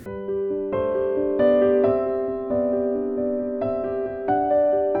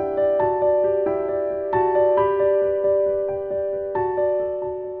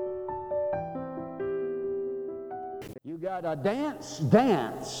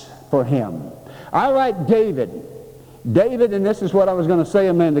dance for him. I like David. David, and this is what I was going to say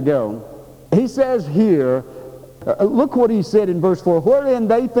a minute ago. He says here, look what he said in verse 4, wherein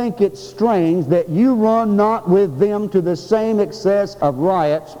they think it strange that you run not with them to the same excess of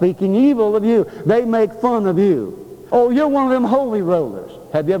riot, speaking evil of you. They make fun of you. Oh, you're one of them holy rollers.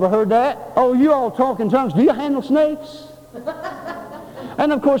 Have you ever heard that? Oh, you all talk in tongues. Do you handle snakes?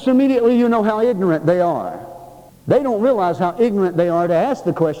 And of course, immediately you know how ignorant they are. They don't realize how ignorant they are to ask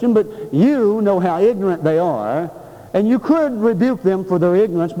the question, but you know how ignorant they are. And you could rebuke them for their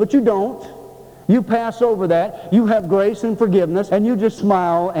ignorance, but you don't. You pass over that. You have grace and forgiveness, and you just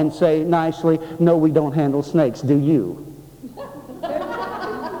smile and say nicely, no, we don't handle snakes, do you?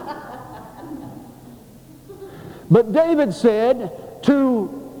 But David said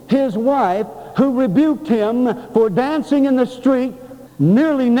to his wife, who rebuked him for dancing in the street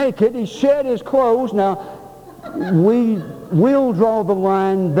nearly naked, he shed his clothes. Now, we will draw the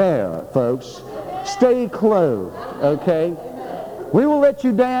line there, folks. Stay clothed, okay? We will let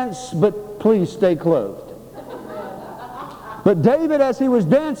you dance, but please stay clothed. But David, as he was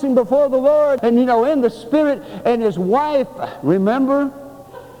dancing before the Lord, and in the Spirit, and his wife, remember,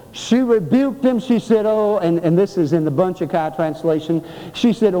 she rebuked him. She said, oh, and this is in the Bunch-a-Kai translation,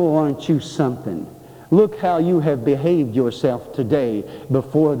 she said, oh, aren't you something? Look how you have behaved yourself today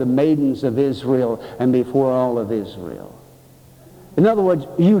before the maidens of Israel and before all of Israel. In other words,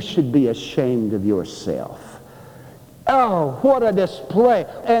 you should be ashamed of yourself. Oh, what a display.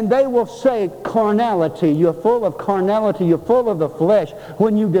 And they will say, carnality. You're full of carnality. You're full of the flesh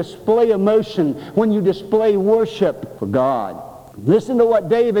when you display emotion, when you display worship for God. Listen to what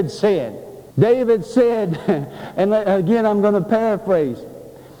David said. David said, and again I'm going to paraphrase.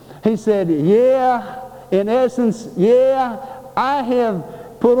 He said, yeah, in essence, yeah, I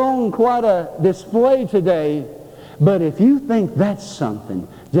have put on quite a display today, but if you think that's something,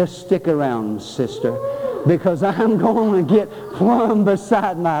 just stick around, sister, because I'm going to get plumb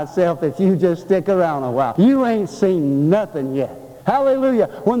beside myself if you just stick around a while. You ain't seen nothing yet. Hallelujah.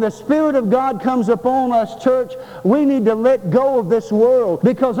 When the Spirit of God comes upon us, church, we need to let go of this world,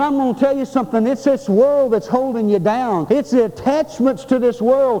 because I'm going to tell you something. It's this world that's holding you down. It's the attachments to this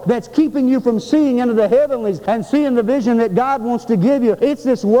world that's keeping you from seeing into the heavenlies and seeing the vision that God wants to give you. It's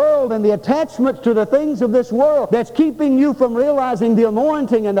this world and the attachments to the things of this world that's keeping you from realizing the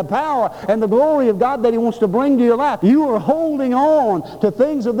anointing and the power and the glory of God that He wants to bring to your life. You are holding on to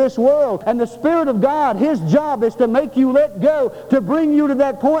things of this world, and the Spirit of God, His job is to make you let go, to bring you to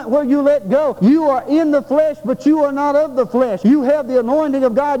that point where you let go. You are in the flesh, but you are not of the flesh. You have the anointing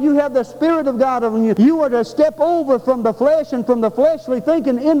of God. You have the Spirit of God on you. You are to step over from the flesh and from the fleshly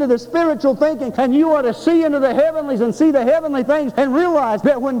thinking into the spiritual thinking, and you are to see into the heavenlies and see the heavenly things and realize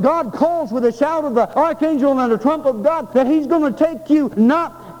that when God calls with a shout of the archangel and the trump of God, that He's going to take you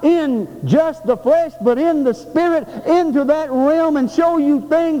not in just the flesh, but in the Spirit, into that realm, and show you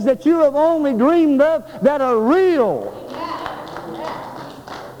things that you have only dreamed of that are real.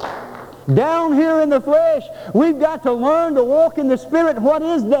 Down here in the flesh, we've got to learn to walk in the Spirit. What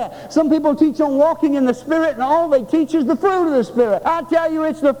is that? Some people teach on walking in the Spirit, and all they teach is the fruit of the Spirit. I tell you,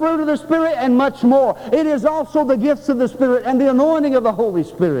 it's the fruit of the Spirit and much more. It is also the gifts of the Spirit and the anointing of the Holy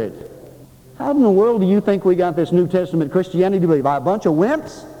Spirit. How in the world do you think we got this New Testament Christianity to be? By a bunch of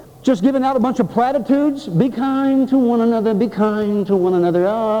wimps? Just giving out a bunch of platitudes? Be kind to one another, be kind to one another.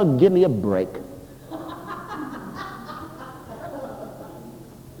 Oh, give me a break.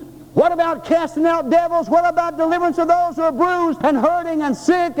 What about casting out devils? What about deliverance of those who are bruised and hurting and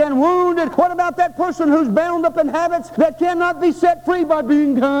sick and wounded? What about that person who's bound up in habits that cannot be set free by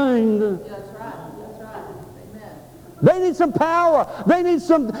being kind? That's right. That's right. Amen. They need some power. They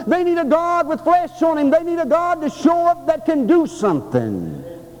need a God with flesh on Him. They need a God to show up that can do something.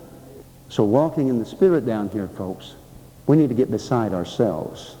 So walking in the Spirit down here, folks, we need to get beside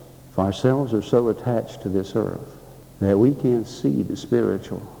ourselves. For ourselves are so attached to this earth that we can't see the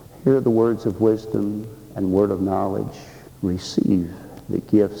spiritual. Hear the words of wisdom and word of knowledge. Receive the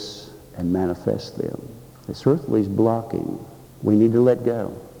gifts and manifest them. This earthly is blocking. We need to let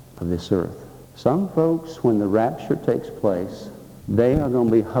go of this earth. Some folks, when the rapture takes place, they are going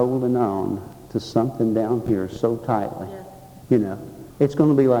to be holding on to something down here so tightly. You know, it's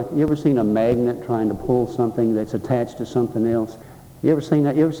going to be like, you ever seen a magnet trying to pull something that's attached to something else? You ever seen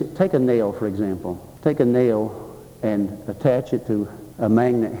that? Take a nail, for example. Take a nail and attach it to a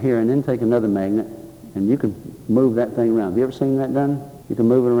magnet here, and then take another magnet, and you can move that thing around. Have you ever seen that done? You can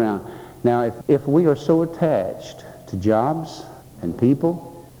move it around. Now, if we are so attached to jobs and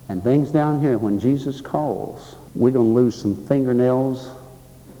people and things down here, when Jesus calls, we're going to lose some fingernails,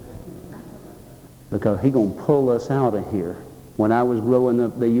 because He's going to pull us out of here When I was growing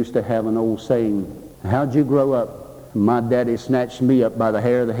up, they used to have an old saying, "How'd you grow up?" "My daddy snatched me up by the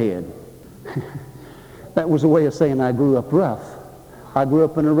hair of the head." That was a way of saying I grew up rough. I grew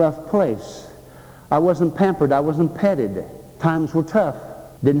up in a rough place. I wasn't pampered. I wasn't petted. Times were tough.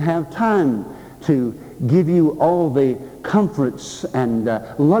 Didn't have time to give you all the comforts and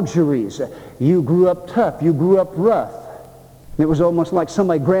luxuries. You grew up tough. You grew up rough. It was almost like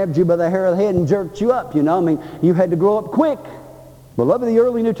somebody grabbed you by the hair of the head and jerked you up, you know. I mean, you had to grow up quick. Beloved, the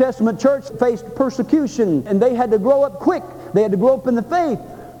early New Testament church faced persecution, and they had to grow up quick. They had to grow up in the faith.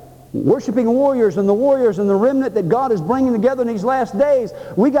 Worshiping warriors and the remnant that God is bringing together in these last days,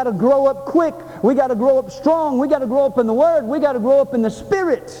 we got to grow up quick. We got to grow up strong. We got to grow up in the Word. We got to grow up in the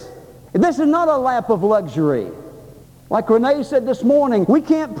Spirit. This is not a lap of luxury. Like Renee said this morning, we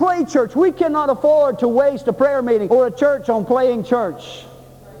can't play church. We cannot afford to waste a prayer meeting or a church on playing church.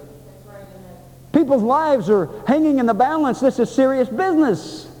 People's lives are hanging in the balance. This is serious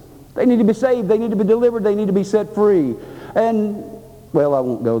business. They need to be saved. They need to be delivered. They need to be set free. And, well, I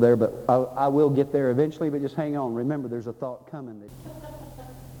won't go there, but I will get there eventually. But just hang on. Remember, there's a thought coming.